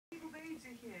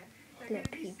Hello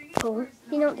people.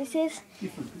 You know what this is?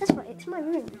 That's right, it's my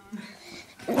room.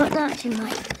 Not that in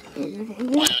my living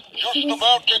room. Just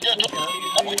about to get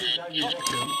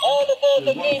all aboard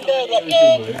the main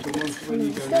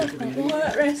You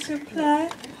want rest of play?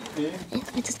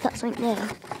 Yes, I just got something there.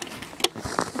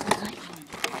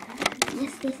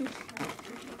 This is the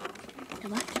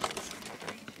what?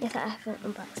 Yes, I haven't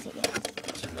unboxed it yet.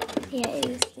 Here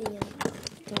is the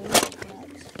door.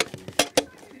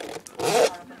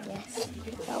 Yes,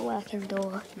 a working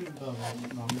door.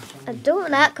 I don't know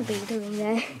what that could be doing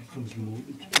there.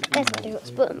 That's what I do,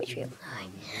 it's button which we apply.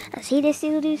 And see this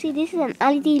DieselDucy? This is an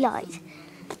LED light.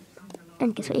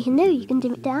 And guess what you can do? You can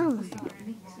dim it down.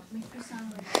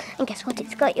 And guess what?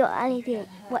 It's got your LED.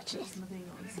 Watch this.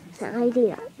 It's an LED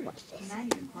light. Watch this.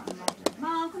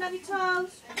 Mom, can I have your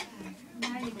toast?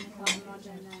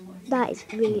 That is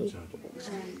really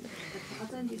awesome.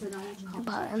 The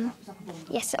button.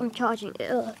 Yes, I'm charging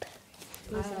it up.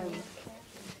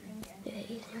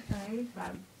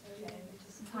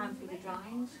 Time for the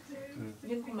drawings. You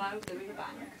didn't come out the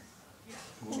riverbank.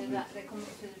 So that they come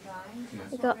up to the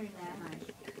drawings. We got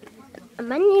a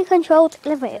manually controlled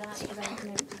elevator.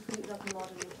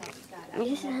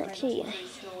 This is actually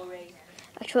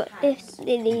a truck. If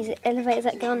these elevators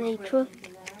that go on the truck.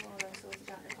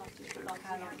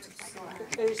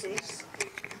 Who's this?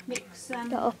 Mix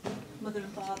Got up, mother and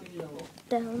father-in-law.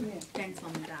 down. Gents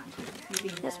mum and dad.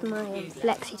 That's my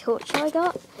flexi torch I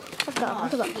got. I've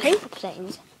got paper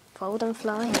planes. Fold and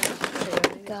fly.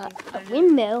 Got a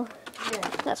windmill.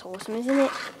 That's awesome, isn't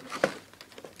it?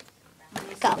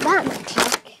 Got a Batman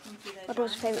clock. My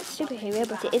daughter's favourite superhero,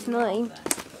 but it is mine.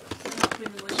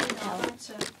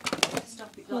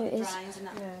 Here it is.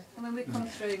 And when we come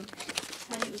through,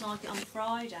 when it was like on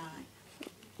Friday,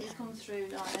 it's come through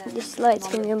like This light's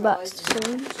going to be unboxed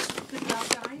soon.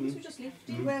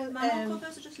 Well,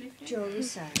 Joe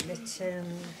was saying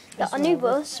that Got a new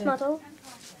bus model.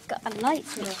 Got a light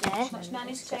switch there.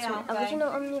 Managed That's to my original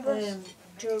omnibus.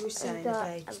 Joe was saying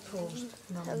got about post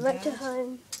mum A and rent to dad.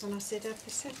 home. And I said I'd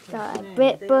be second. Got a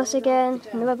brick bus again.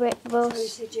 Another brick So he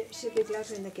bus. said she'll be glad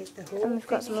when they get the whole And we've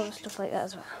got some finished. other stuff like that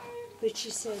as well. But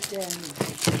she said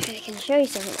I can show you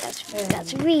something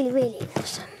that's really, really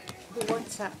awesome.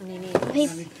 what's happening here?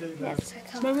 That's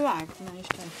Remember that?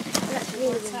 That's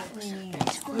really, really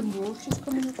awesome. When water's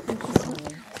coming up from the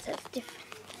side. So it's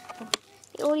different.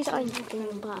 All these items have been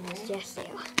unboxed. Yes, they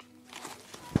are.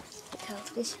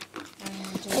 This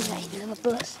is another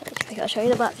bus. I gotta show you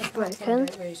the back. It's broken.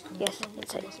 Yes,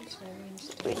 it's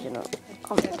a original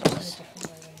omnibus.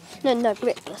 No,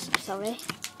 brick bus. Sorry.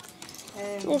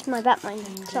 This is my Batman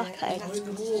clock I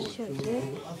showed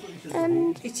you.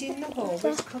 And It's in the hall,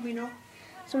 it's coming up.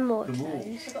 some more of those.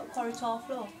 We've got corridor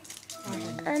floor.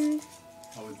 And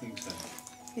I would think so.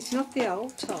 It's not the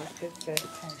old type of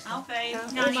house. Alfie,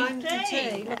 Mine can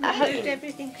tea. I hope Moved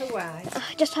everything away.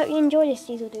 I just hope you enjoy this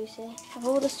DieselDucy of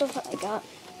all the stuff that I got.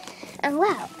 And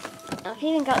well, I've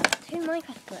even got 2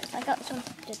 Minecraft books. I got this one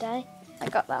today. I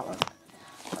got that one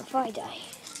on Friday.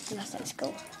 Last day of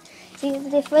school. See the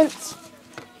difference?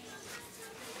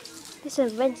 This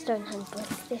is a redstone handbook.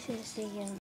 This is the